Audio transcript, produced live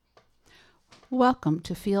Welcome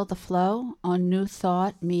to Feel the Flow on New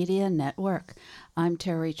Thought Media Network. I'm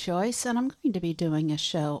Terry Choyce, and I'm going to be doing a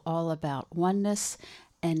show all about oneness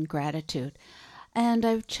and gratitude. And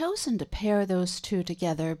I've chosen to pair those two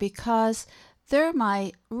together because they're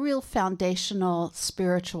my real foundational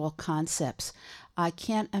spiritual concepts. I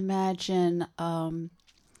can't imagine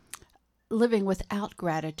living without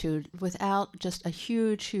gratitude, without just a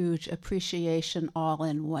huge appreciation, all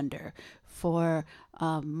in wonder for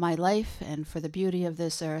my life and for the beauty of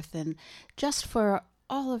this earth and just for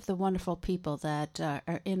all of the wonderful people that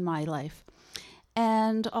are in my life.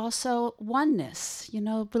 And also oneness,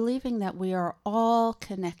 believing that we are all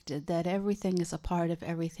connected, that everything is a part of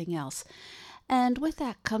everything else. And with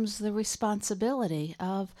that comes the responsibility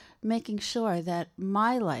of making sure that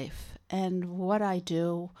my life and what I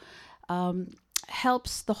do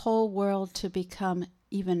helps the whole world to become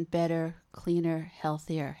even better, cleaner,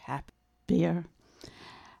 healthier, happier.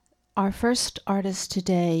 Our first artist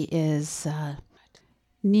today is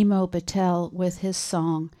Nemo Patel with his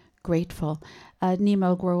song, Grateful.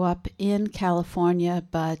 Nemo grew up in California,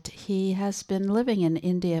 but he has been living in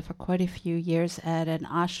India for quite a few years at an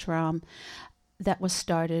ashram that was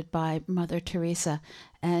started by Mother Teresa.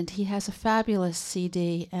 And he has a fabulous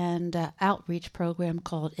CD and outreach program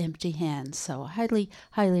called Empty Hands. So I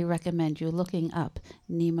highly recommend you looking up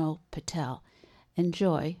Nemo Patel.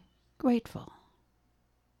 Enjoy Grateful.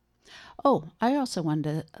 Oh, I also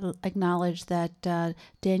wanted to acknowledge that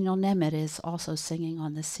Daniel Nemeth is also singing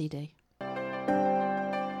on this CD.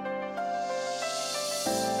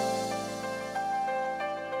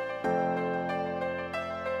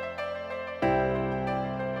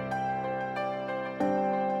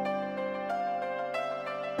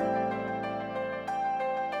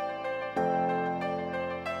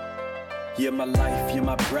 You're my life, you're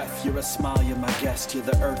my breath, you're a smile, you're my guest. You're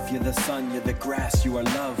the earth, you're the sun, you're the grass, you are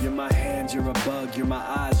love. You're my hands, you're a bug, you're my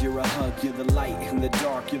eyes, you're a hug. You're the light in the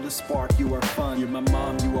dark, you're the spark, you are fun. You're my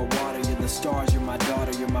mom, you are water, you're the stars, you're my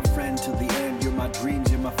daughter. You're my friend till the end, you're my dreams,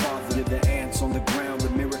 you're my father. You're the ants on the ground, the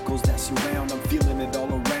miracles that surround. I'm feeling it all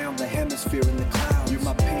around, the hemisphere in the clouds. You're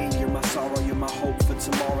my pain, you're my sorrow, you're my hope for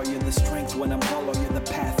tomorrow. You're the strength when I'm hollow, you're the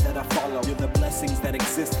path that I follow. You're the blessings that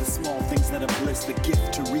exist, the small things that are bliss. The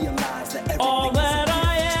gift to realize that everything all that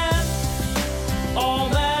I am, all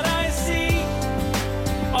that I see,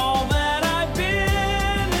 all that I've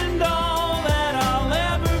been, and all that I'll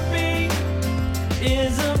ever be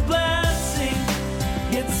is a blessing.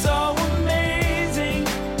 It's so amazing,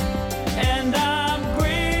 and I'm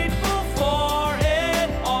grateful for it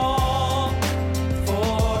all,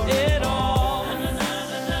 for it all.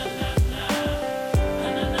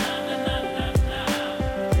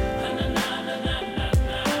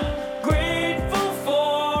 Grateful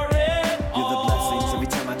for it all. You're the blessings every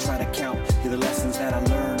time I try to count. You're the lessons that I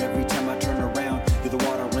learn every time I turn around. You're the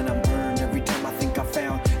water when I'm burned every time I think I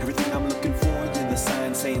found everything I'm looking for. You're the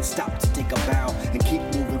sign saying stop to take a bow and keep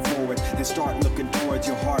moving forward and start looking towards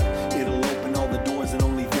your heart. It'll open all the doors and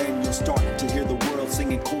only then you'll start to hear the world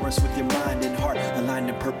singing chorus with your mind and heart aligned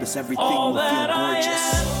in purpose. Everything All will feel that I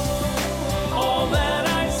gorgeous. am, all that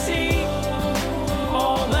I see,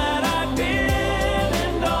 all that I've been,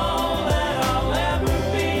 and all that I'll ever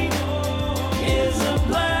be is a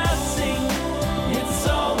blessing. It's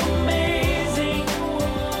so amazing,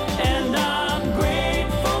 and I'm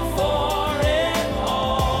grateful for it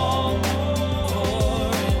all,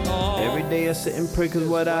 Every day I sit and pray cause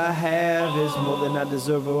what I have is more than I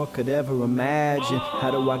deserve or could ever imagine.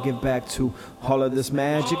 How do I give back to all of this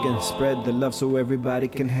magic and spread the love so everybody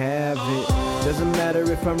can have it? Doesn't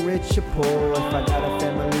matter if I'm rich or poor, if I got a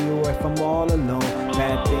family or if I'm all alone.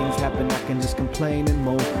 Bad things happen, I can just complain and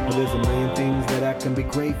moan. But there's a million things that I can be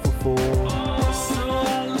grateful for. So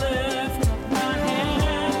I lift up my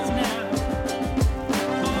hands now,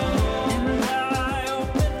 and I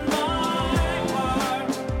open my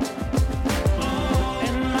heart,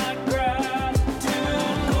 and my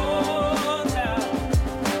gratitude goes out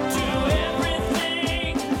to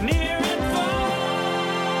everything near and far.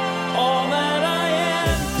 All that I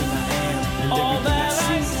am, all that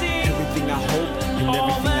I see, everything I hope and all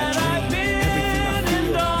everything that I I've dream, been, everything I feel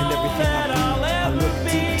and all and everything I that I'll be. I ever look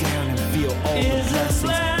deep be down and feel all the is a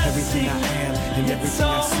blessings. Everything I blessing. am and It's everything so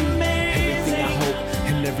I see, everything I amazing, hope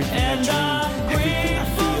and everything I and dream, I'm everything I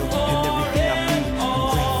feel and grateful everything I be. for it I'm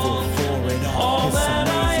grateful for it all. all It's that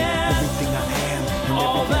I amazing. am, Everything I am and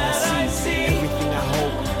all everything I that I see, see, everything I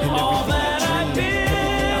hope and all everything I that I've dream,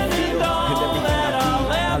 everything I been, feel and and all everything that I I'll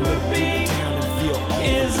be. I ever look be deep down and feel all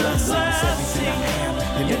the is a blessings. Everything I blessing. am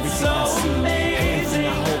and It's everything so I see, everything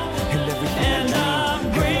I amazing, hope and everything I and dream,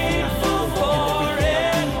 I'm everything I grateful feel and for everything I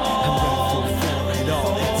it be. I'm grateful for it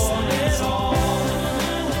all. It's amazing.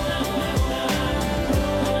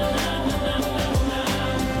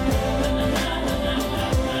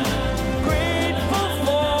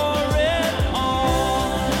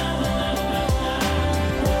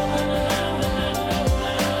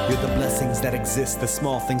 things that exist, the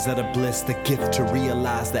small things that are bliss, the gift to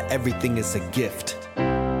realize that everything is a gift.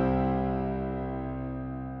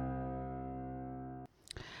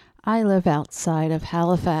 I live outside of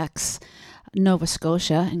Halifax, Nova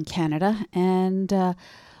Scotia in Canada, and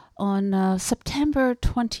on September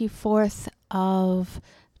 24th of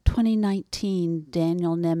 2019,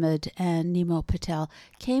 Daniel Nemeth and Nemo Patel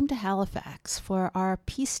came to Halifax for our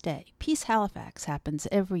Peace Day. Peace Halifax happens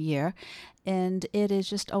every year, and it is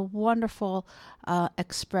just a wonderful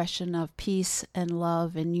expression of peace and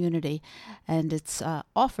love and unity. And it's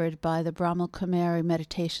offered by the Brahma Kumari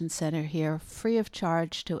Meditation Center here, free of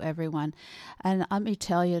charge to everyone. And let me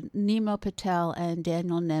tell you, Nemo Patel and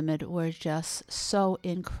Daniel Nemeth were just so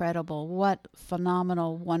incredible. What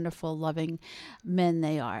phenomenal, wonderful, loving men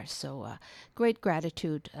they are. So great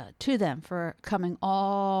gratitude to them for coming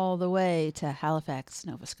all the way to Halifax,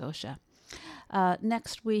 Nova Scotia.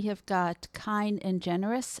 Next, we have got Kind and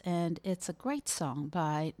Generous, and it's a great song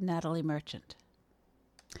by Natalie Merchant.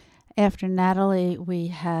 After Natalie, we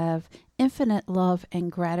have Infinite Love and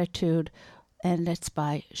Gratitude, and it's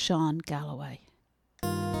by Sean Galloway.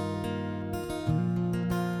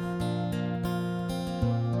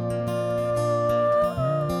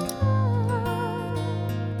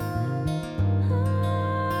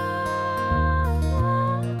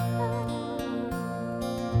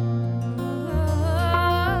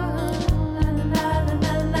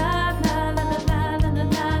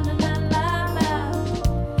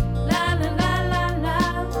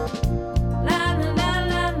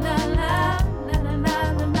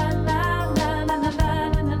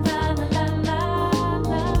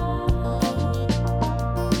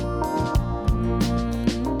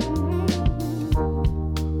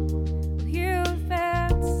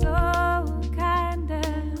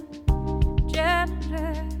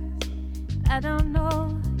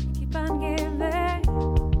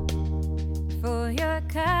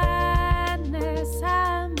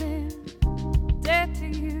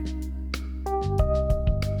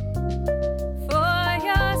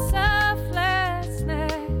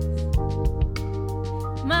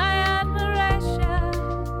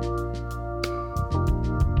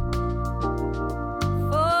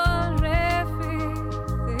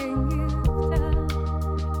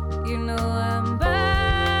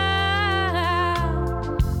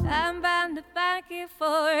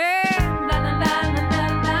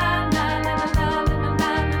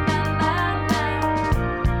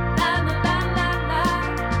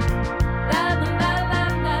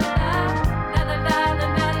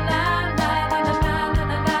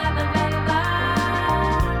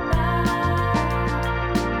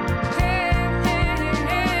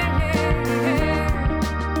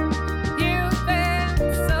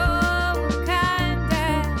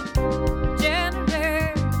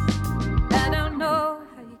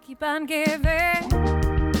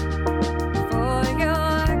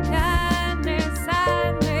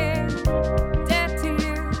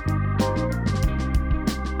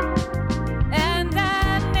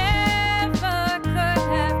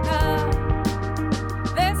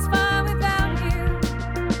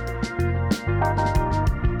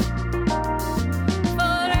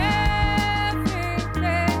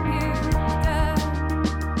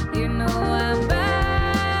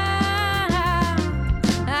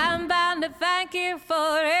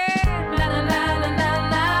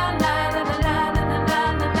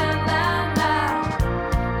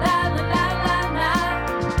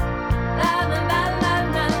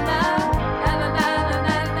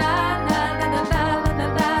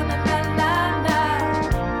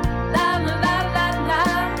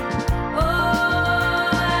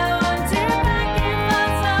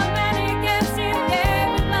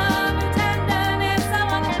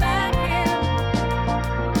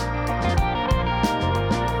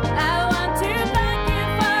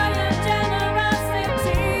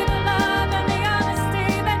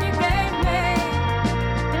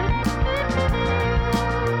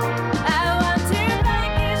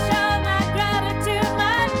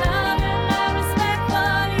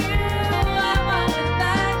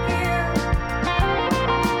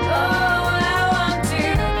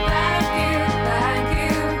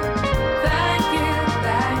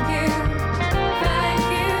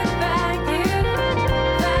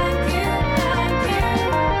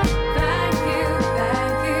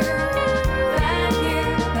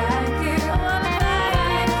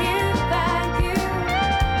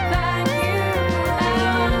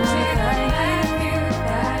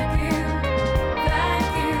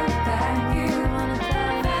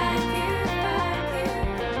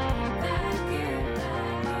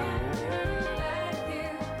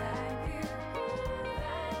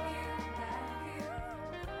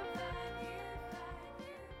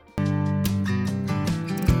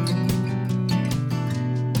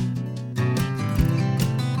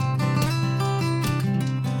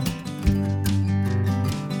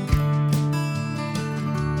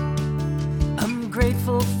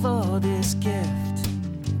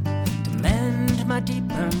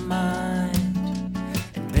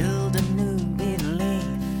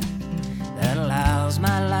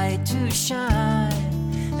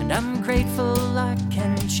 grateful I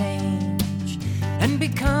can change and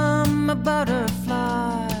become a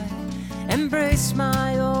butterfly, embrace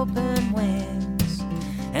my open wings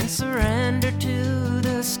and surrender to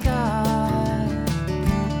the sky.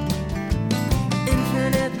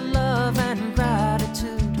 Infinite love and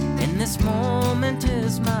gratitude in this moment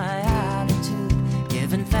is my attitude,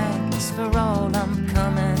 giving thanks for all I'm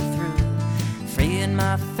coming through, freeing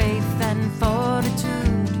my faith and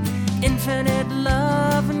fortitude. Infinite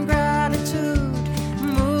love and gratitude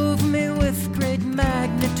move me with great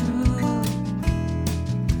magnitude.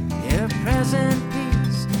 Your present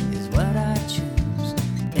peace is what I choose.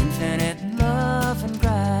 Infinite love and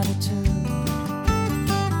gratitude.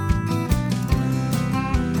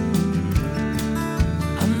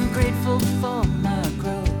 I'm grateful for my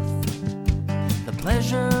growth, the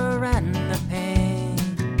pleasure and the pain,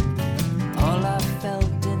 all I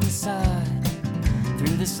felt inside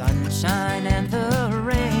through the sunshine and the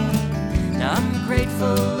rain. Now I'm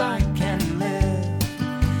grateful I can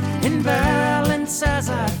live in balance as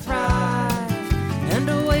I thrive and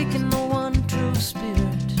awaken the one true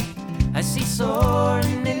spirit I see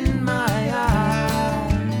soaring in my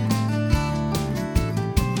eyes.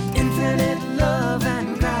 Infinite love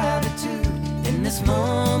and gratitude in this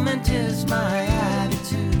moment is my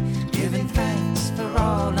attitude, giving thanks for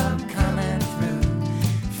all I'm coming through,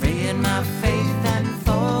 freeing my faith and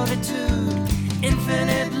fortitude.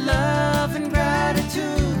 Infinite love and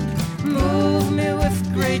gratitude move me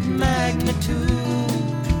with great magnitude.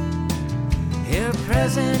 Here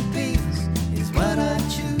present peace is what I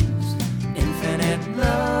choose. Infinite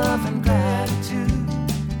love and gratitude.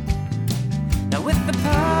 Now with the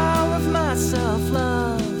power of my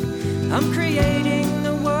self-love, I'm creating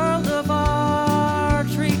the world of art,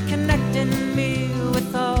 reconnecting me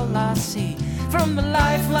with all I see from the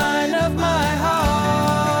lifeline of my heart.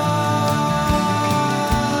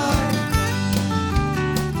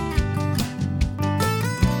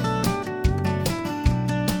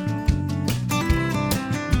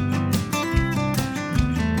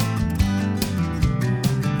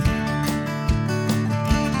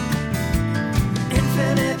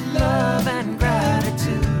 Infinite love and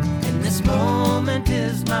gratitude in this moment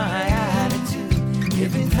is my attitude,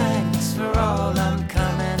 giving thanks for all I'm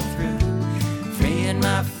coming through, freeing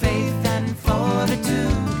my faith and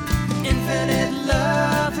fortitude. Infinite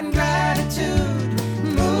love and gratitude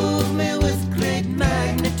move me with great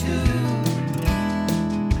magnitude.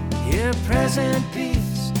 Here present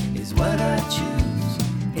peace is what I choose.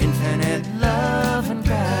 Infinite love and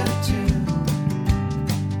gratitude.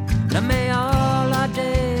 Now may all our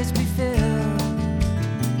days be filled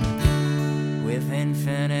with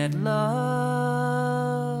infinite love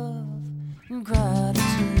and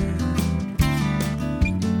gratitude.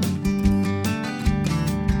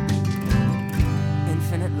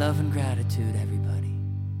 Infinite love and gratitude, everybody.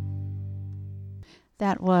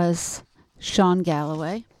 That was Sean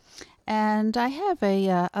Galloway. And I have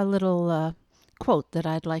a little quote that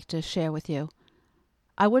I'd like to share with you.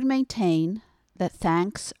 I would maintain that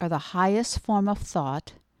thanks are the highest form of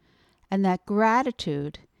thought, and that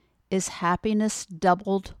gratitude is happiness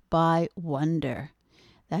doubled by wonder.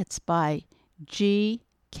 That's by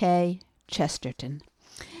G.K. Chesterton.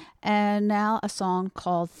 And now a song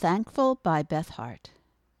called Thankful by Beth Hart.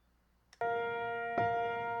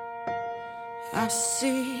 I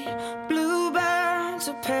see bluebirds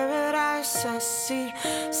of paradise, I see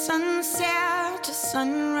sunset to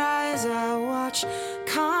sunrise, I watch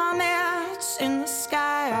comets in the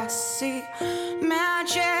sky, I see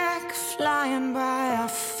magic flying by, I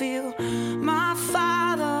feel my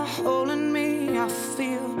Father holding me, I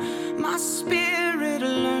feel my spirit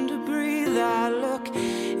learn to breathe, I look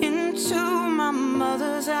into my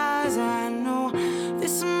mother's eyes, I know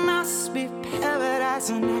this must be paradise,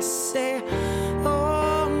 and I say,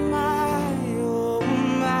 oh my,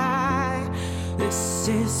 this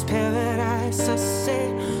is paradise, I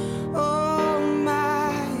say, oh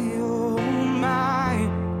my,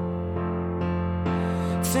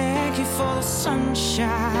 thank you for the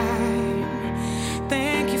sunshine,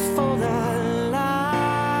 thank you for the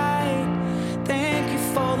light, thank you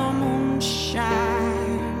for the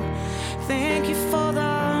moonshine, thank you for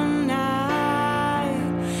the night,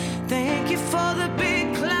 thank you for the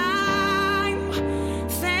big climb,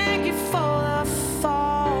 thank you for the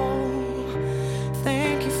fall,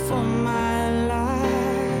 thank you for my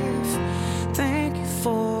life, thank you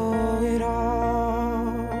for it all.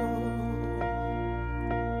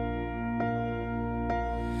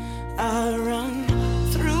 I run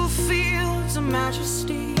through fields of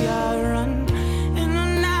majesty, I run in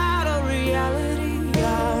and out of reality,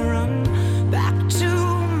 I run back to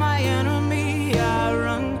my enemy, I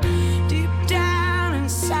run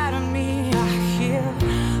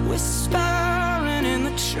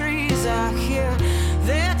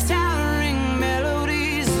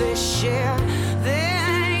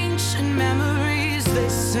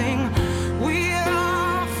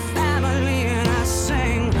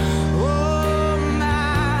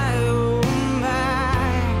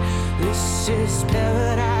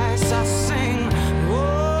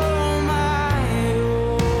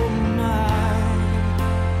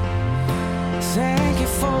Thank you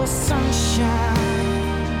for sunshine.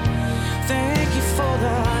 Thank you for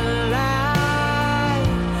the light.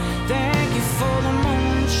 Thank you for the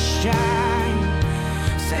moonshine.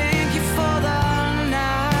 Thank you for the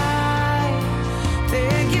night.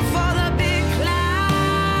 Thank you for the big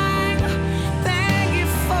climb. Thank you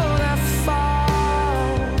for the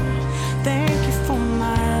fall. Thank you for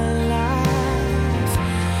my life.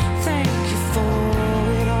 Thank you for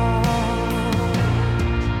it all.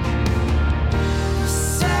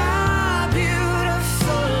 So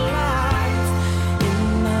beautiful life in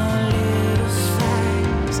the little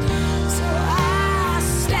things. So I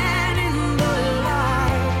stand in the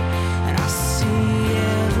light and I see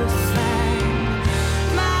everything.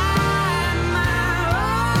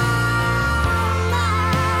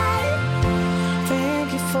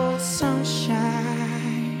 Thank you for the sunshine.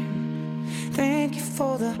 Thank you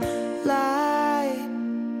for the light.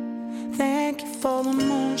 Thank you for the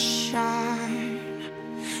moonshine.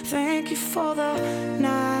 Thank you for the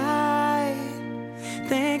night.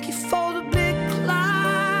 Thank you for the big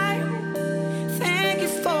climb. Thank you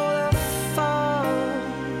for the fall.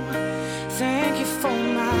 Thank you for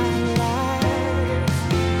my life.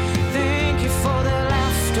 Thank you for the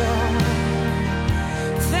laughter.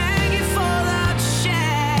 Thank you for the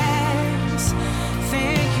chance.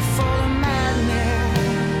 Thank you for the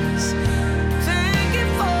madness. Thank you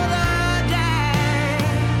for the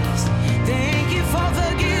dance. Thank you for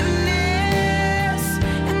forgiveness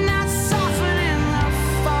and not softening the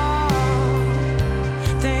fall.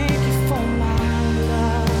 Thank you for my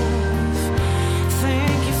love.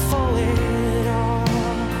 Thank you for it all.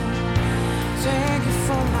 Thank you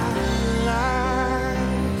for my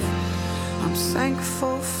life. I'm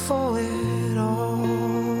thankful for it all.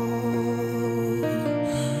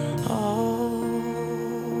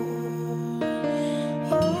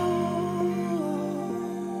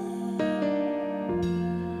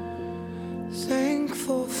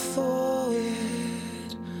 Thankful for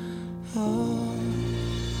it all.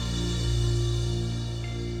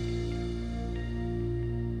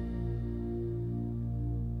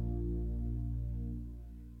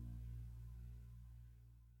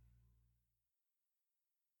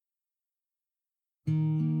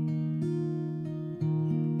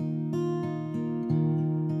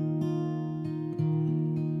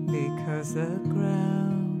 Because the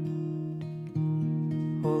ground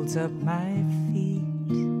holds up my feet,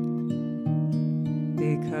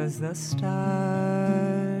 because the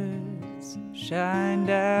stars shine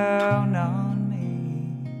down on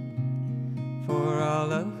me. For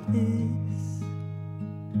all of this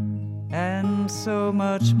and so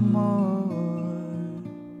much more,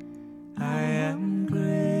 I am grateful.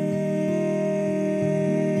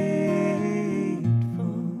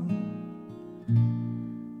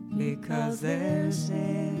 Because there's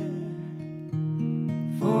air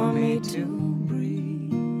for me to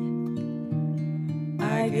breathe,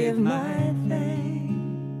 I give my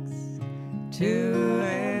thanks to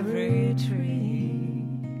every tree.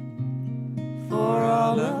 For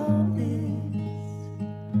all of this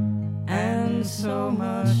and so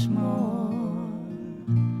much more,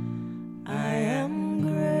 I am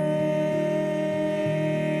grateful.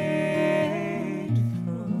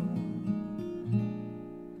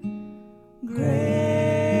 Grateful,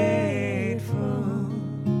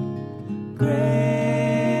 grateful,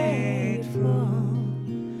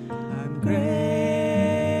 I'm grateful.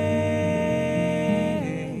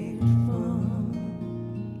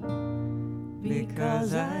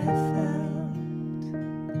 Because I felt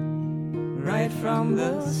right from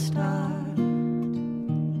the start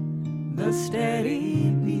the steady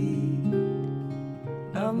beat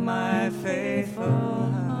of my faithful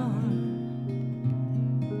heart.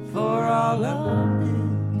 For all of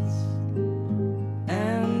this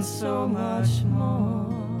and so much more,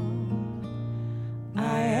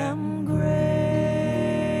 I am grateful.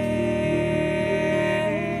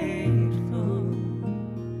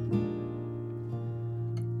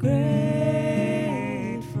 Grateful,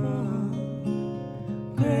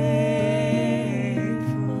 grateful,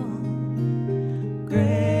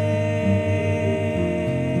 grateful.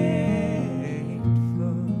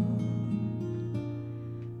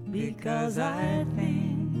 Because I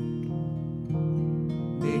think,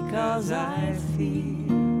 because I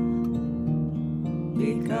feel,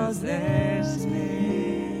 because there's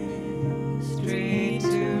mystery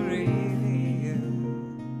to reveal.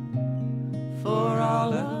 For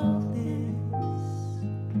all of this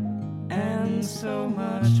and so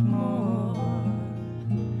much more,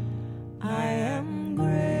 I am grateful.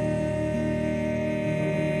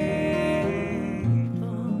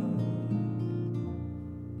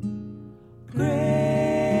 Grateful,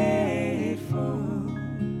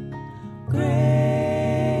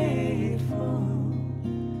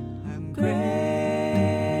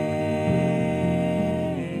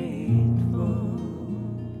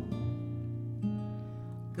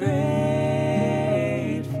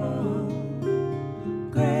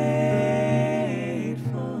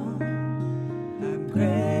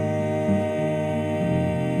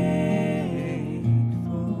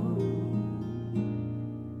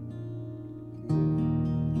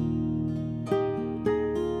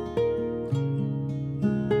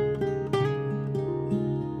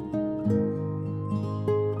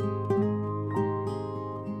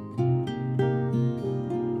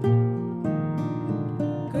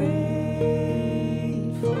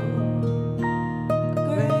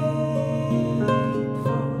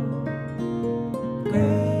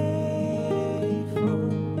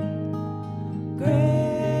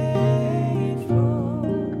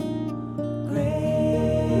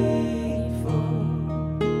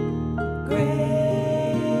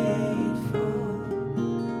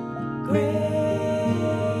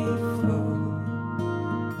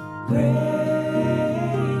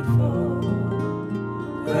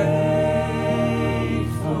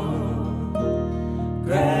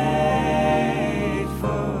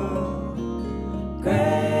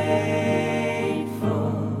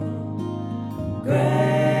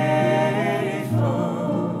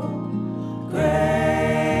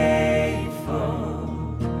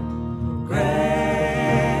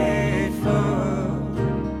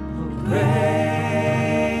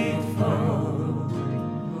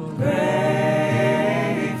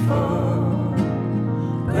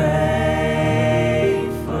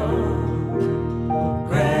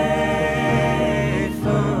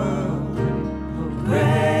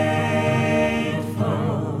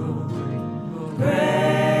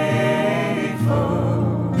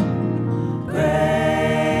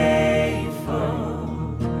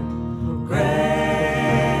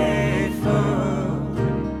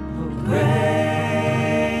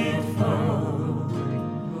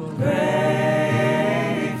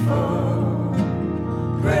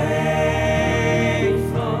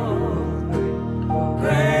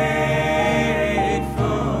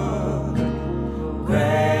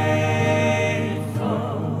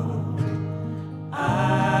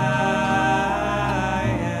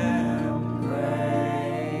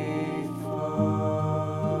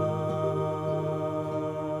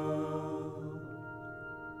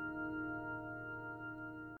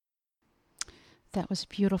 That was a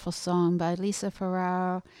beautiful song by Lisa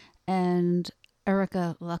Ferraro and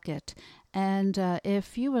Erica Luckett. And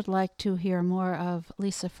if you would like to hear more of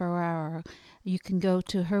Lisa Ferraro, you can go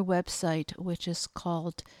to her website, which is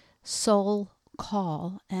called Soul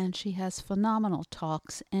Call, and she has phenomenal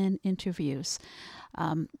talks and interviews.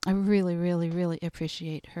 I really, really, really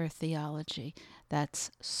appreciate her theology.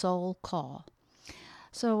 That's Soul Call.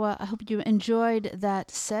 So I hope you enjoyed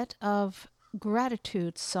that set of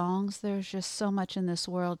gratitude songs. There's just so much in this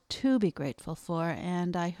world to be grateful for,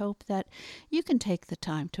 and I hope that you can take the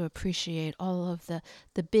time to appreciate all of the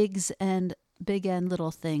big and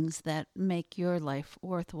little things that make your life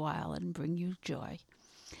worthwhile and bring you joy.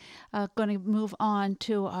 Going to move on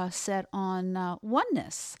to a set on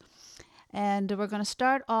oneness. And we're going to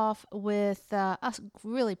start off with a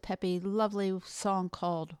really peppy, lovely song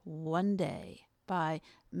called One Day by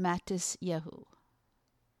Mattis Yehu.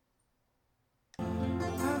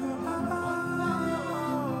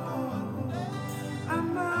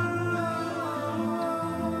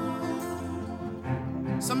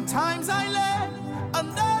 Sometimes I lay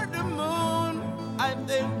under the moon. I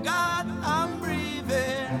thank God I'm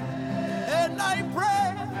breathing. And I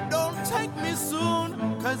pray, don't take me soon,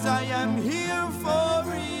 'cause I am here for a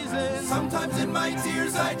reason. Sometimes in my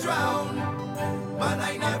tears I drown, but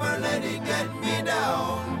I never let it get me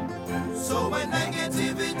down. So when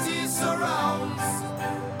negativity surrounds,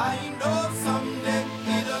 I know someday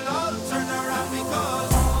it'll all turn around,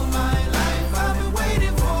 because all my life I've been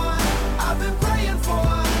waiting for, I've been praying for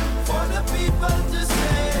the people to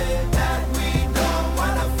say that we don't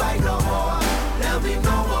wanna fight no more. There'll be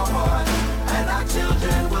no more war, and our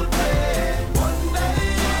children will play. One day,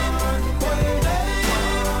 one day,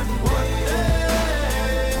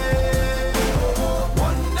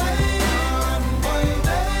 one day, one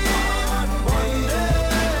day, one day.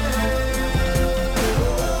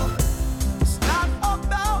 It's not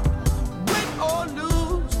about win or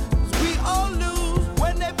lose, 'cause we all lose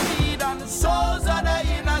when they bleed on the souls of the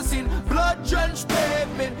innocent. Blood-drenched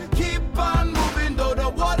pavement, keep on moving though the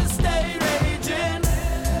water stay raging.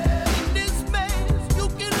 In this maze, you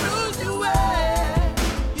can lose your way,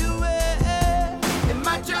 your way. It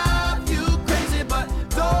might drive you crazy, but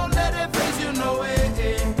don't let it phase you, no way,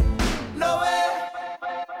 no way.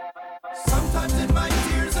 Sometimes in my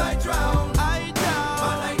tears I drown,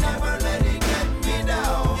 but I never let it get me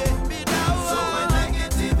down. So when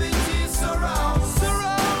negativity surrounds,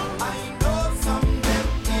 I know someday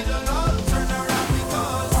it'll all turn around,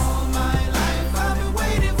 because all my life I've been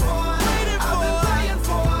waiting for, I've been praying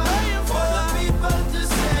for the people to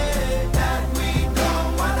say that we don't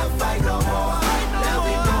wanna fight no more. There'll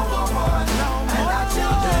be no more war, and our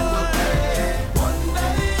children will play. One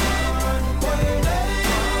day, one day,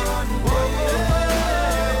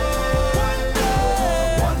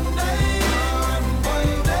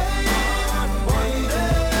 one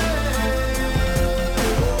day,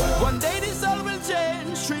 one day this all will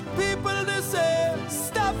change. Treat people the same.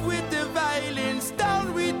 Stop with the violence,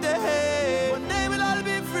 down with the hate. One day we'll all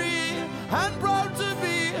be free and proud to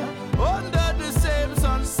be under the same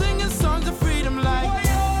sun, singing songs of freedom like one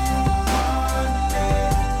day,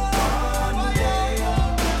 one day,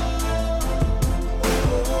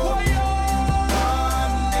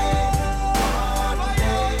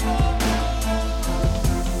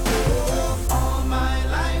 all my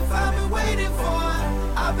life I've been waiting for,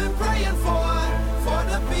 I've been praying for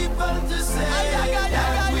the people to say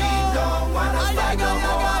that we don't wanna fight no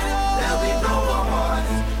more. There'll be no more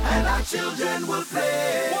wars, and our children will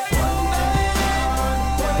play. One day,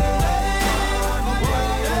 one day, one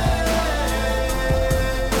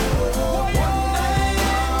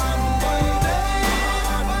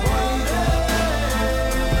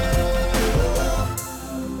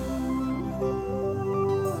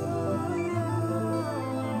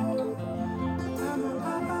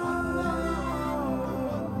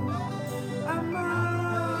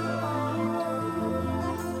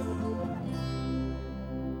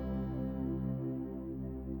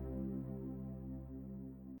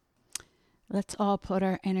Let's all put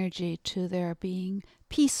our energy to there being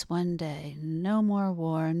peace one day. No more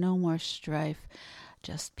war, no more strife,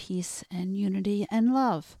 just peace and unity and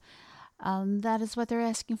love. That is what they're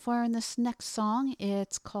asking for in this next song.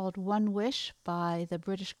 It's called One Wish by the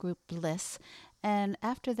British group Bliss. And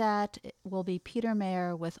after that, it will be Peter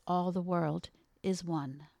Mayer with All the World is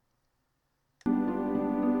One.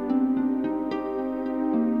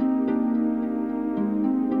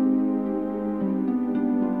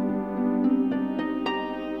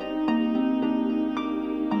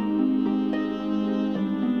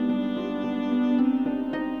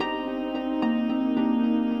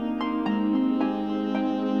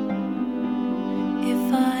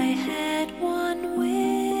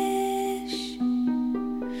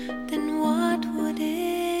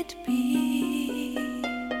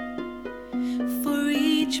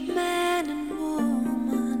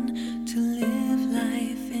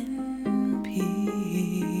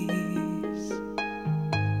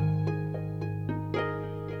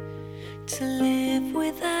 to live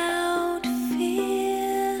without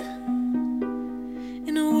fear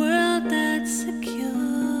in a world that's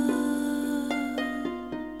secure.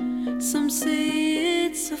 Some say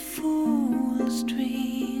it's a fool's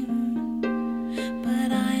dream,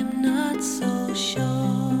 but I'm not so sure.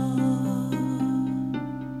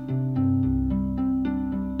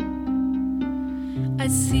 I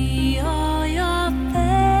see all your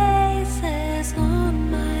faces on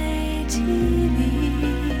my TV,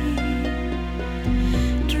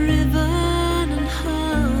 driven and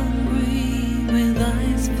hungry with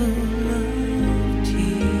eyes full of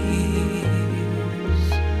tears,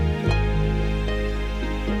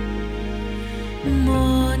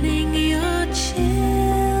 mourning your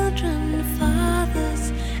children, fathers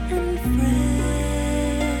and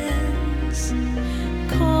friends,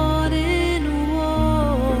 caught in a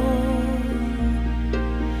war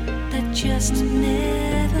that just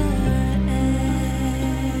never ends.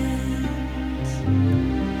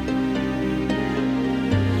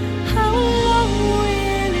 How long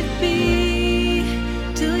will it be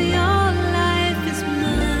till your life is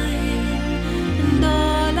mine, and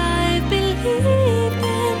all I believed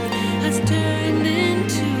in has turned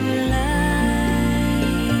into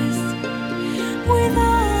lies? With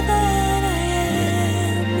all that I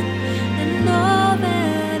am and all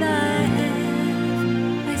that I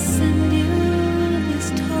have, I send you this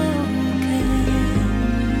token,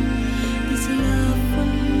 this love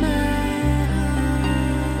from my heart.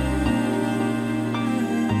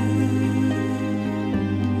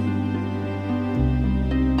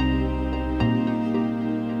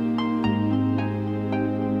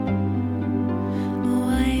 Oh,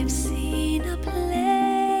 I've seen a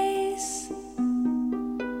place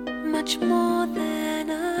much more than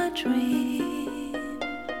a dream,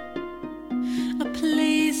 a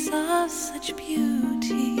place of such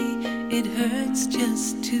beauty it hurts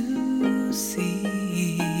just to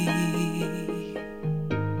see,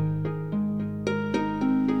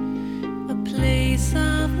 a place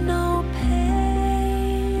of no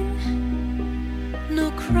pain,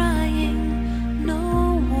 no crying,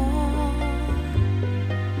 no war,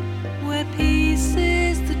 where peace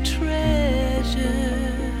is the treasure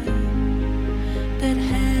that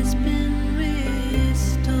has been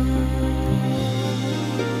restored.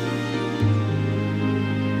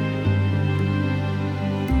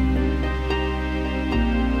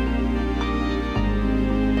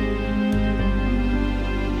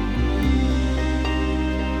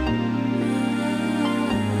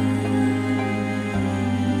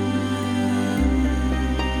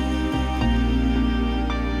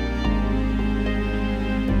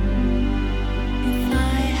 If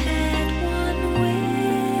I had one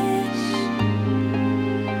wish,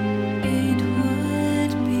 it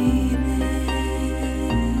would be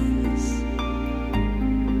this.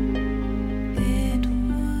 It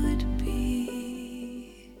would be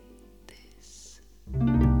this.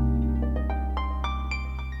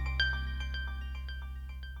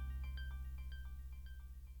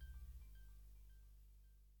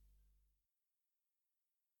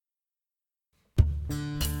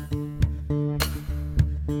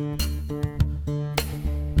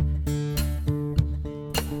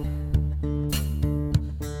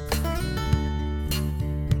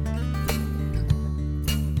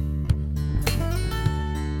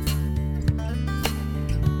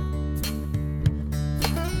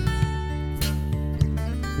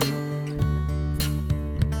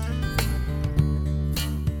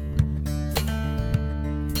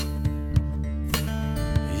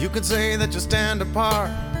 You can say that you stand apart,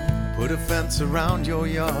 put a fence around your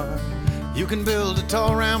yard. You can build a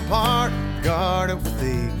tall rampart, guard it with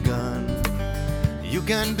a gun. You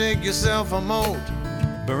can dig yourself a moat,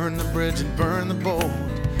 burn the bridge and burn the boat.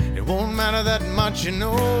 It won't matter that much, you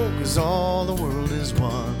know, 'cause all the world is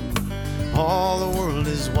one. All the world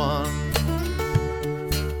is one.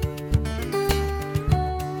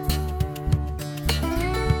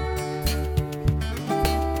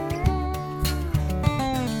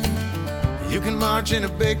 You can march in a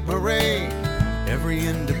big parade every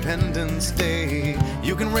Independence Day.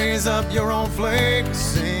 You can raise up your own flag,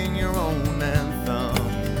 sing your own anthem.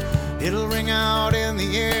 It'll ring out in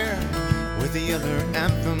the air with the other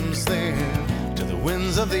anthems there. To the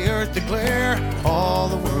winds of the earth declare, all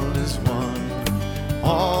the world is one.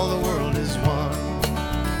 All the world is one.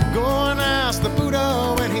 Go and ask the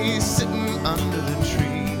Buddha when he's sitting under the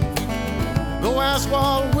tree. Go ask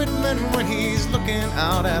Walt Whitman when he's looking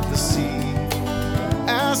out at the sea.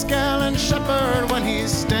 Ask Alan Shepard when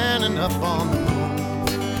he's standing up on the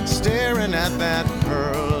moon, staring at that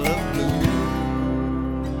pearl of blue.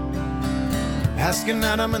 Ask an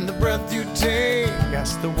atom in the breath you take.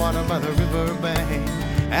 Ask the water by the riverbank.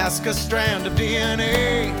 Ask a strand of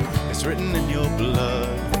DNA. It's written in your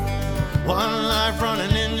blood. One life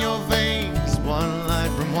running in your veins. One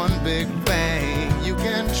life from one big bang. You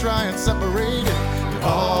can try and separate it, but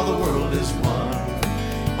all the world is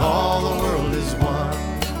one. All the world is one.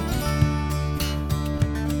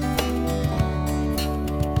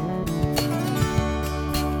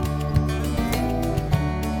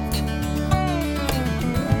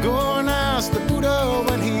 Go and ask the Buddha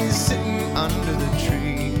when he's sitting under the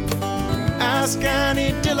tree. Ask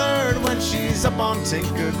Annie Dillard when she's up on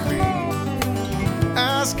Tinker Creek.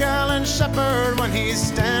 Ask Alan Shepard when he's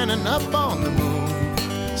standing up on the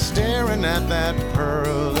moon, staring at that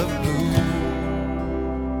pearl of blue.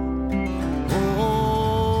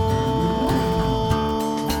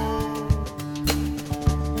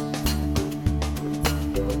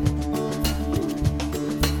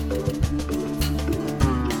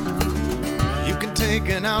 Take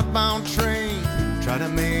an outbound train, try to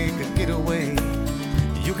make a getaway.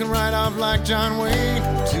 You can ride off like John Wayne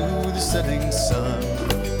to the setting sun.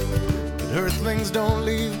 But earthlings don't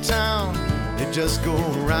leave town, they just go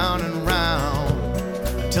round and round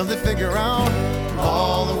until they figure out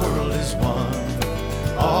all the world is one.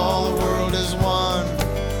 All the world is one.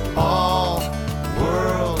 All the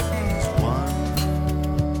world is one.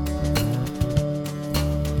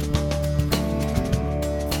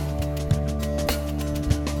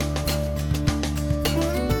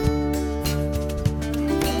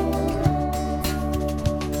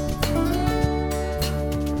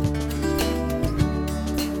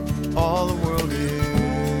 All the world is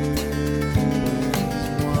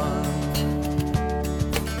one.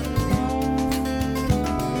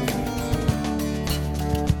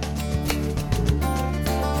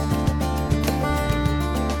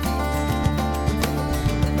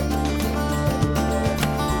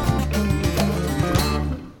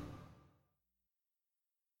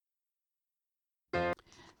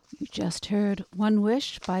 You just heard One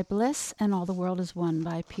Wish by Bliss and All the World is One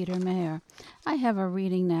by Peter Mayer. I have a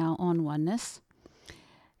reading now on oneness.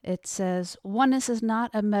 It says, oneness is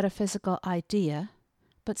not a metaphysical idea,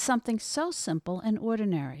 but something so simple and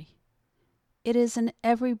ordinary. It is in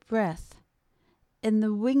every breath, in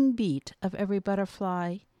the wing beat of every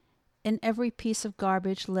butterfly, in every piece of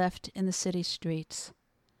garbage left in the city streets.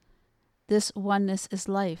 This oneness is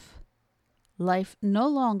life. Life no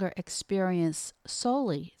longer experienced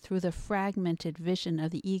solely through the fragmented vision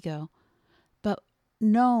of the ego, but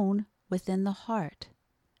known within the heart,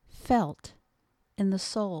 felt in the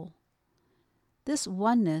soul. This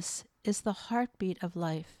oneness is the heartbeat of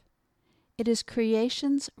life. It is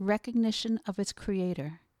creation's recognition of its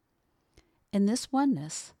creator. In this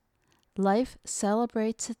oneness, life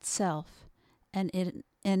celebrates itself and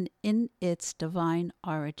in its divine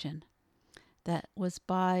origin. That was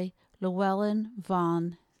by Llewellyn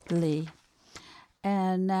Vaughan Lee.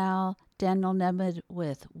 And now Daniel Nemeth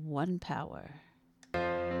with One Power.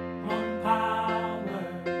 One power,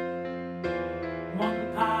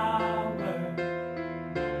 one power,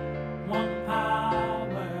 one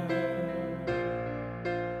power,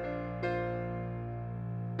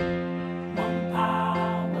 one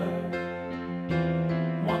power,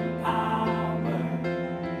 one power,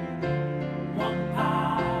 one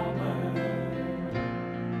power.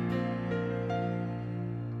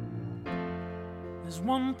 There's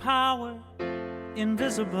one power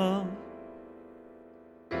invisible,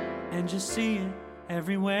 and you see it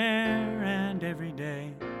everywhere and every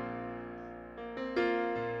day.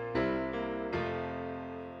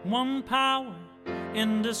 One power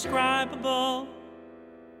indescribable,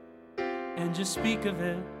 and you speak of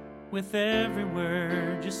it with every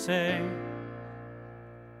word you say.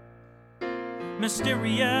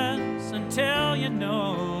 Mysterious until you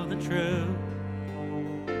know the truth,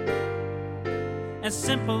 as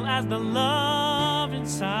simple as the love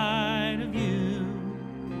inside of you.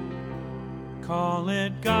 Call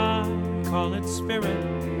it God, call it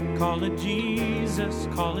Spirit, call it Jesus,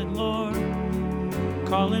 call it Lord,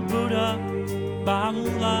 call it Buddha,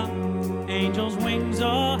 Baha'u'llah, angels' wings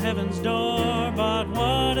or heaven's door. But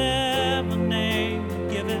whatever name you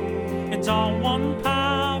give it, it's all one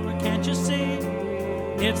power, can't you see?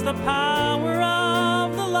 It's the power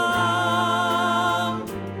of the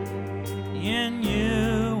love in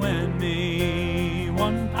you and me.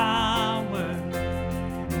 One power,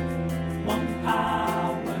 one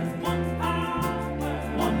power, one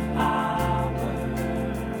power, one power.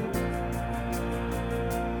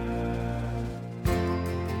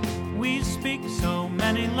 We speak so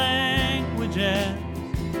many languages,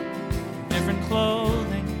 different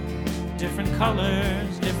clothing, different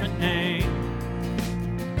colors, different names.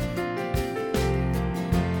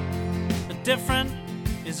 different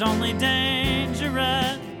is only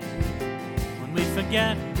dangerous when we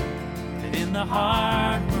forget that in the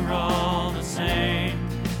heart we're all the same.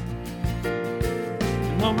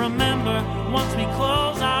 And we'll remember once we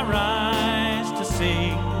close our eyes to see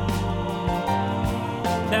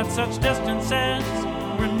that such distances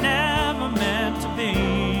were never meant to be.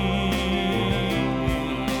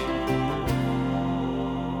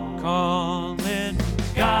 Call it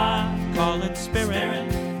God, call it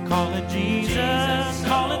Spirit, call it Jesus,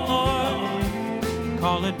 call it Lord,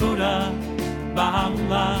 call it Buddha,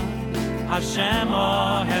 Baha'u'llah, Hashem,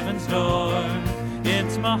 or Heaven's Door.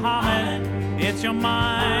 It's Muhammad, it's your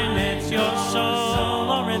mind, it's your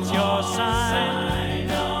soul, or it's your sign.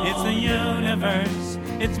 It's the universe,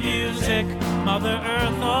 it's music, Mother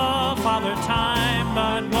Earth, or Father Time.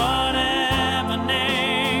 But whatever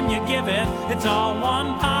name you give it, it's all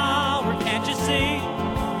one power, can't you see?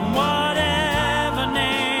 Whatever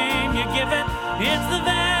name you give it, it's the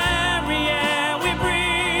very air we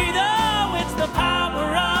breathe. Oh, it's the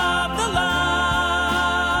power of the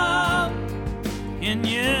love in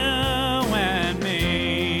you and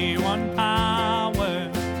me. One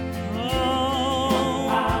power. Oh,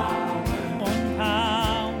 one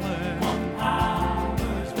power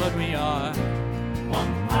is what we are.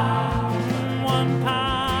 One power. One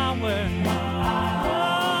power.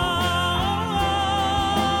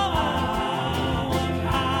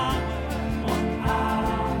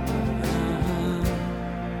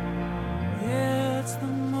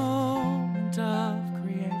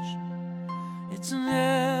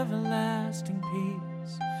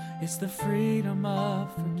 It's the freedom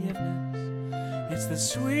of forgiveness. It's the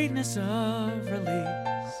sweetness of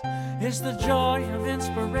release. It's the joy of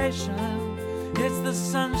inspiration. It's the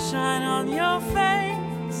sunshine on your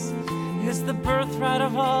face. It's the birthright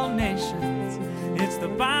of all nations. It's the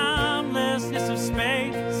boundlessness of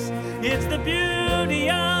space. It's the beauty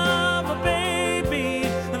of a baby,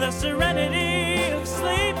 the serenity of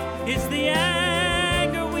sleep. It's the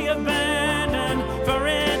anger we abandon for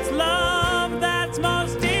its love that's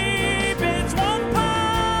most deep. It's one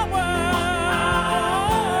power.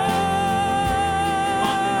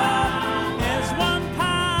 It's one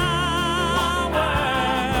power.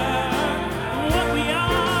 What we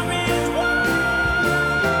are is one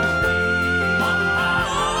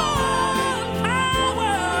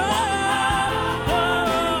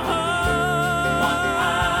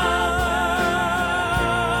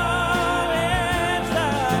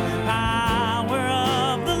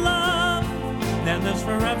There's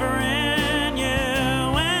forever in you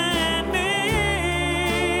and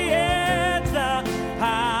me. It's the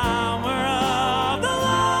power of the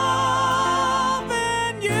love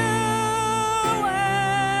in you and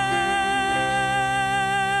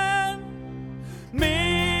me.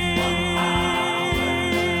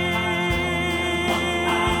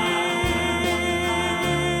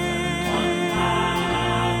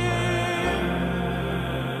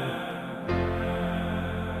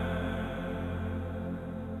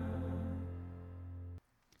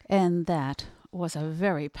 And that was a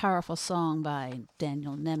very powerful song by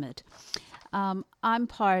Daniel Nemeth. I'm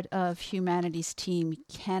part of Humanities Team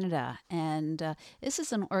Canada, and this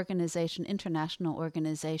is an organization, international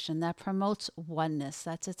organization, that promotes oneness.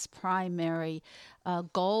 That's its primary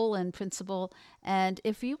goal and principle. And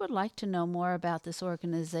if you would like to know more about this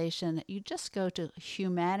organization, you just go to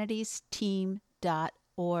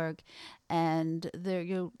humanitiesteam.org, and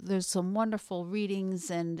there's some wonderful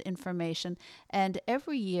readings and information. And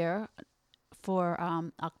every year, for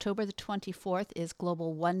October the 24th is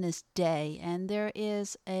Global Oneness Day, and there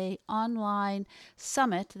is a online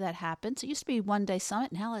summit that happens. It used to be a one-day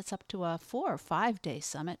summit, now it's up to a 4 or 5 day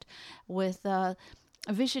summit with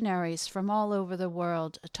visionaries from all over the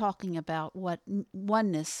world talking about what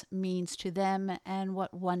oneness means to them and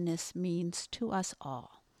what oneness means to us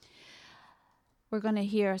all. We're going to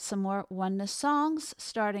hear some more oneness songs,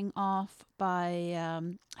 starting off by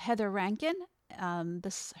Heather Rankin.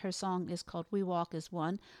 Her song is called We Walk as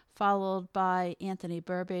One, followed by Anthony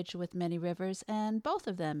Burbage with Many Rivers, and both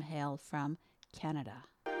of them hail from Canada.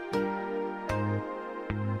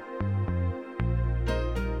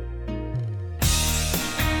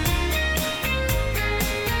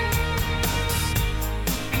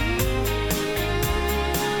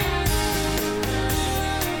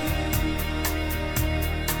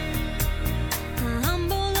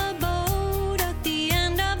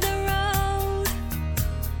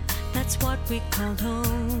 We called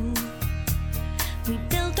home. We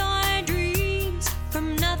built our dreams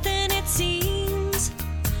from nothing, it seems,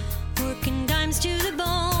 working dimes to the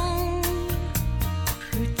bone,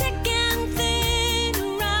 through thick and thin,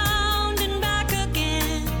 around and back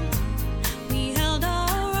again.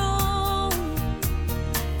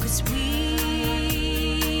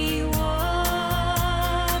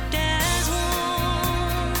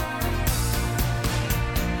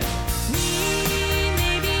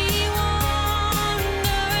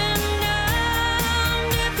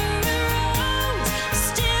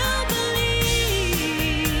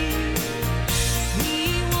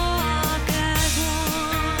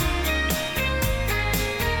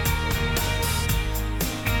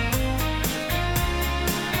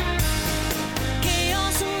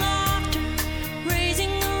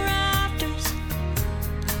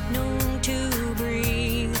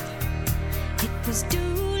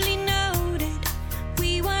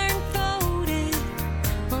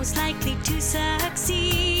 most likely to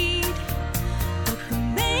succeed. But we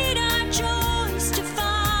made our choice to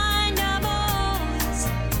find our voice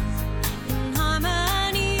in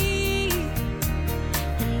harmony,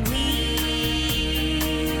 and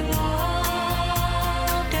we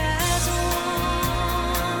walked as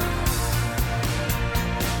one.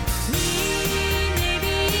 We may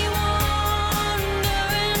be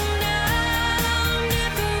wandering down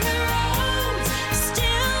different roads,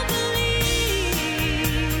 still believe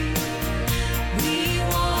we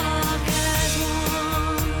walk as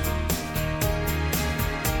one.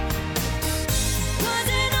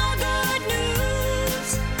 Wasn't all good news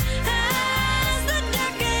as the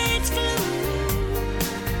decades flew.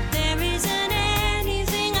 There isn't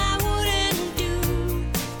anything I wouldn't do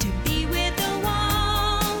to be with the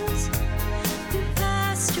ones who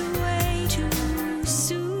passed away too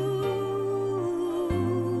soon.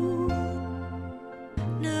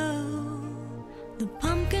 No, the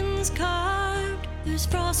pumpkin's carved, there's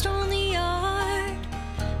frost on the yard,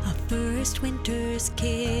 our first winter's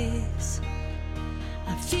kiss.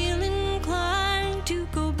 I feel inclined to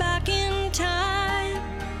go back in time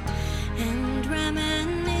and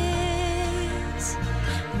reminisce.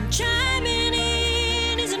 And chiming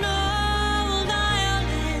in is an old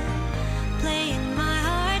violin playing my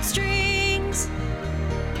heartstrings,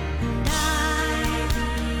 and I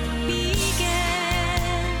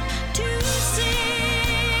began to sing.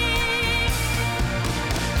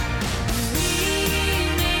 We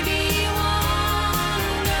may be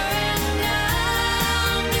wandering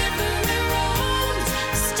down different roads,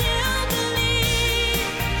 still believe.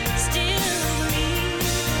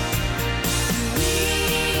 We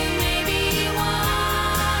may be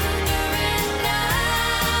wandering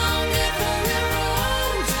down different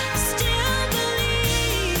roads, still believe.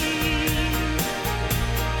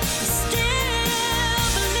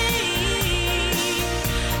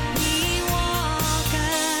 We walk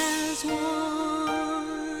as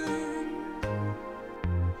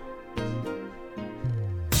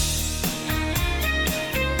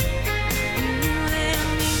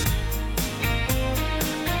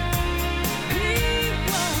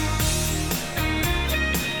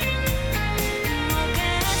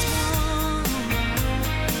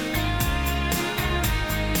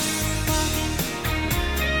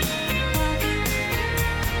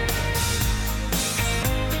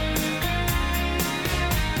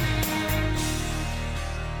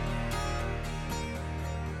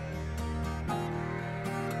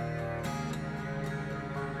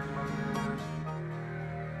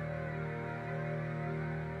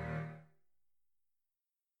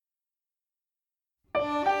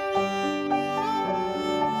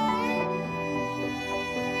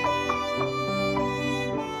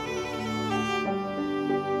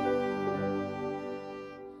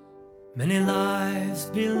Many lives,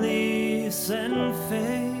 beliefs, and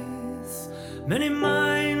faiths, many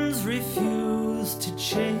minds refuse to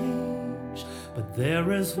change, but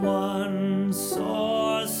there is one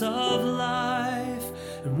source of life,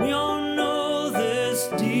 and we all know this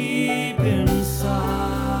deep inside.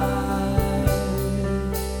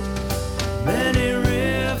 Many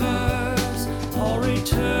rivers all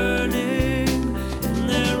returning in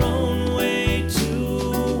their own way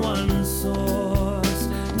to one source.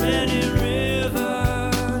 Many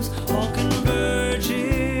rivers all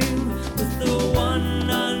converging with the one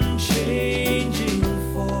unchanging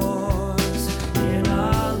force in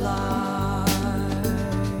our lives.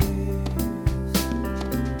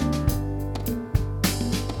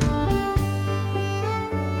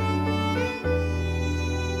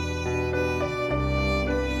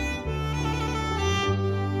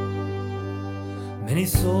 Many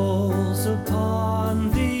souls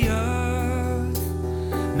upon the earth,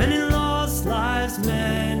 many lost lives,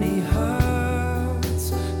 many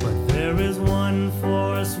hurts, but there is one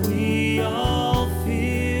force we all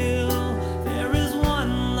feel. There is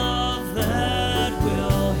one love that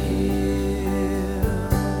will heal.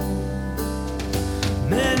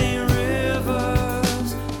 Many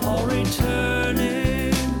rivers all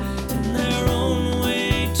returning in their own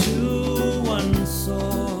way to one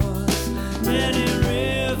source. Many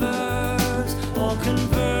rivers all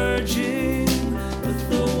converge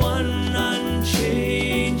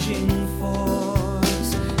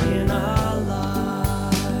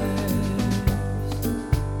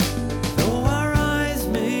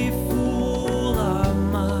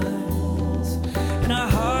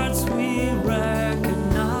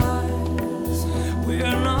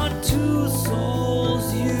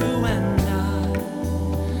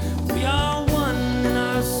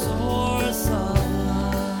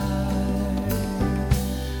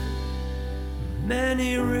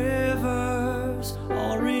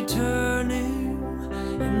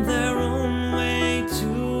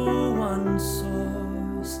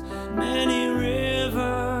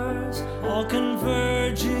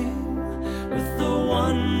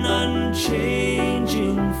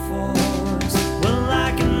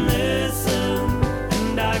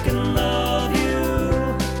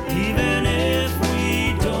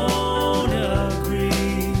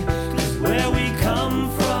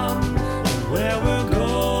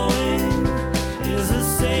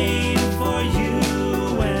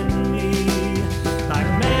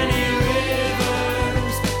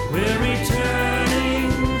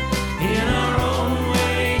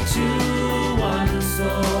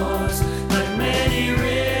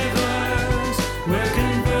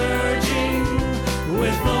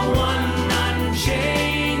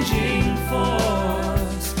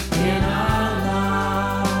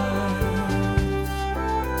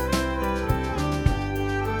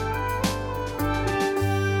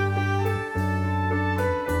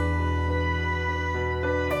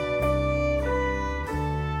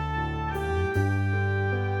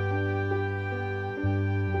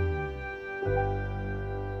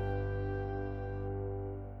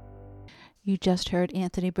You just heard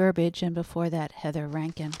Anthony Burbage, and before that, Heather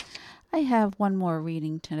Rankin. I have one more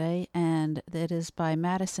reading today, and it is by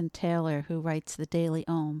Madison Taylor, who writes the Daily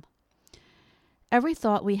Ohm. Every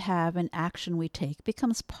thought we have and action we take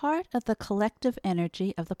becomes part of the collective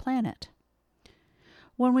energy of the planet.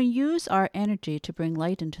 When we use our energy to bring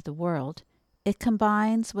light into the world, it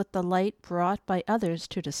combines with the light brought by others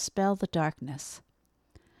to dispel the darkness.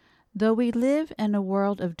 Though we live in a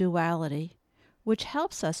world of duality, which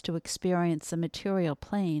helps us to experience the material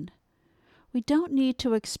plane, we don't need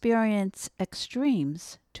to experience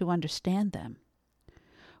extremes to understand them.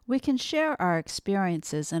 We can share our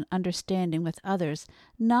experiences and understanding with others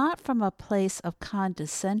not from a place of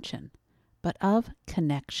condescension, but of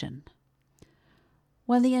connection.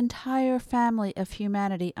 When the entire family of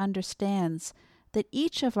humanity understands that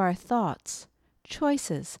each of our thoughts,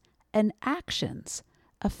 choices, and actions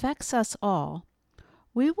affects us all,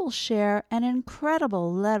 we will share an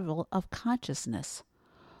incredible level of consciousness,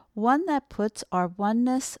 one that puts our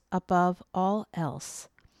oneness above all else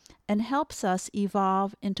and helps us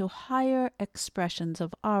evolve into higher expressions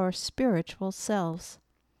of our spiritual selves.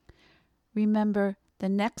 Remember, the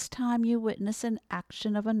next time you witness an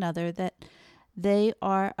action of another, that they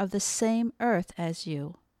are of the same earth as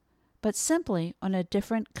you, but simply on a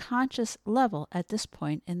different conscious level at this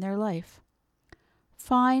point in their life.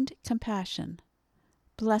 Find compassion,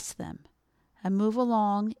 bless them, and move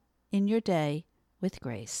along in your day with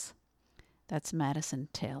grace. That's Madison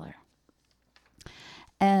Taylor.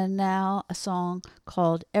 And now a song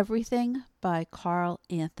called Everything by Carl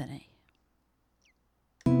Anthony.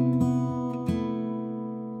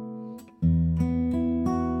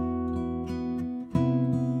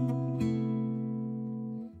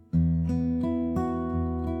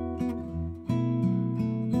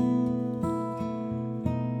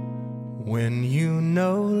 When you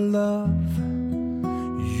know love,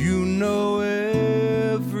 you know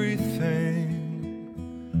everything.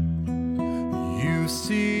 You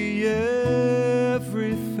see everything.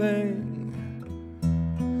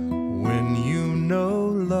 When you know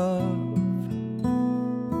love,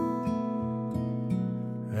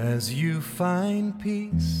 as you find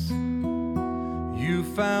peace, you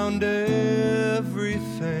found everything.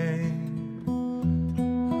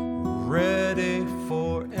 Ready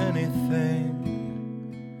for anything.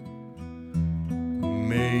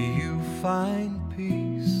 May you find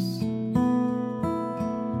peace.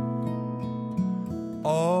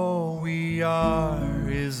 All we are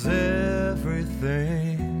is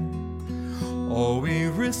everything. All we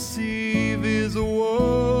receive is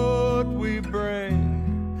what we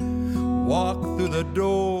bring. Walk through the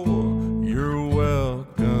door, you're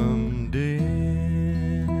welcomed in.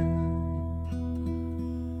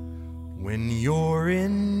 When you're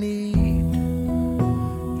in need,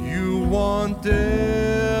 you want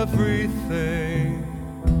everything.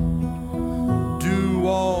 Do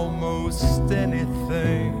almost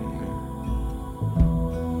anything.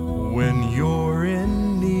 When you're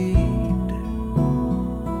in need,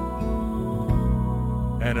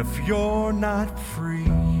 and if you're not free,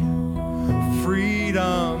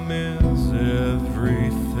 freedom is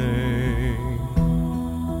everything.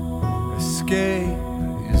 Escape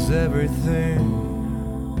is everything.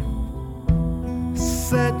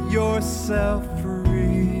 Set yourself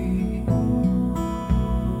free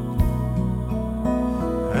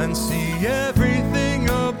and see everything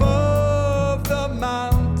above the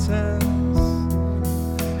mountains,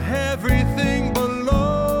 everything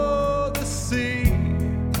below the sea.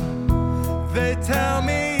 They tell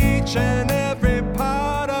me each and every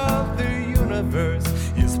part of the universe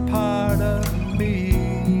is part of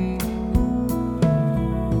me.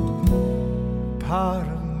 Part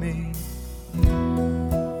of me.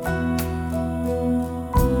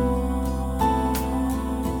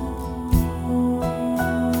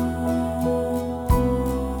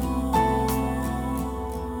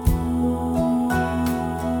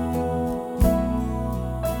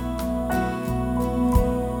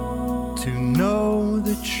 To know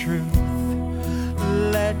the truth,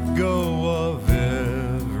 let go of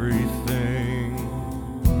everything.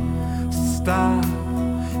 Stop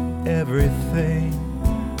everything.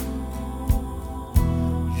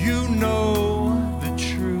 You know the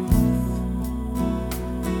truth.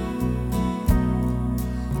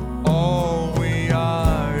 All we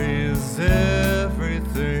are is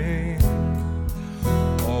everything.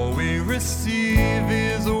 All we receive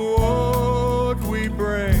is what we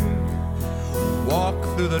bring. Walk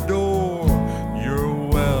through the door, you're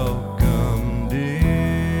welcomed in.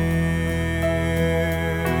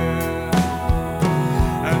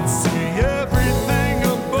 And see everything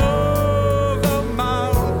above the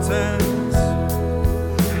mountains,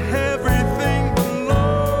 everything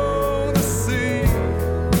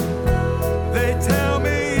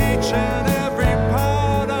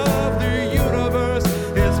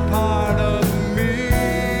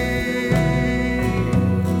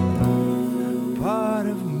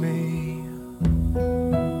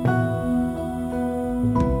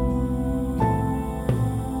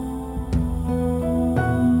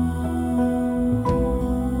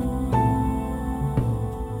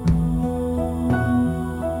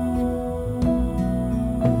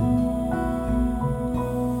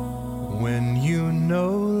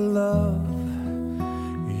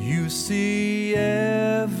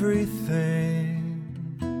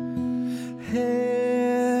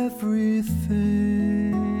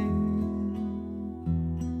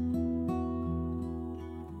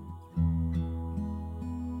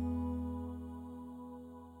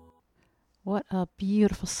A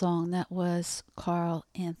beautiful song. That was Carl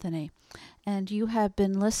Anthony. And you have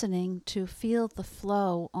been listening to Feel the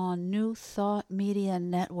Flow on New Thought Media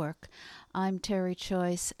Network. I'm Terry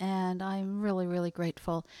Choyce, and I'm really, really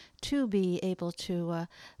grateful to be able to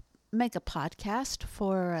make a podcast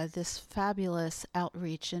for this fabulous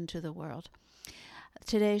outreach into the world.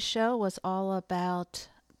 Today's show was all about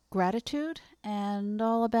gratitude and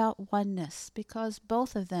all about oneness, because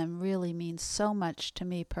both of them really mean so much to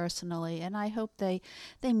me personally, and I hope they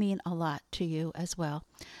mean a lot to you as well.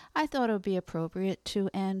 I thought it would be appropriate to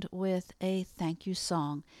end with a thank you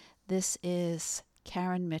song. This is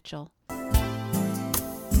Karen Mitchell.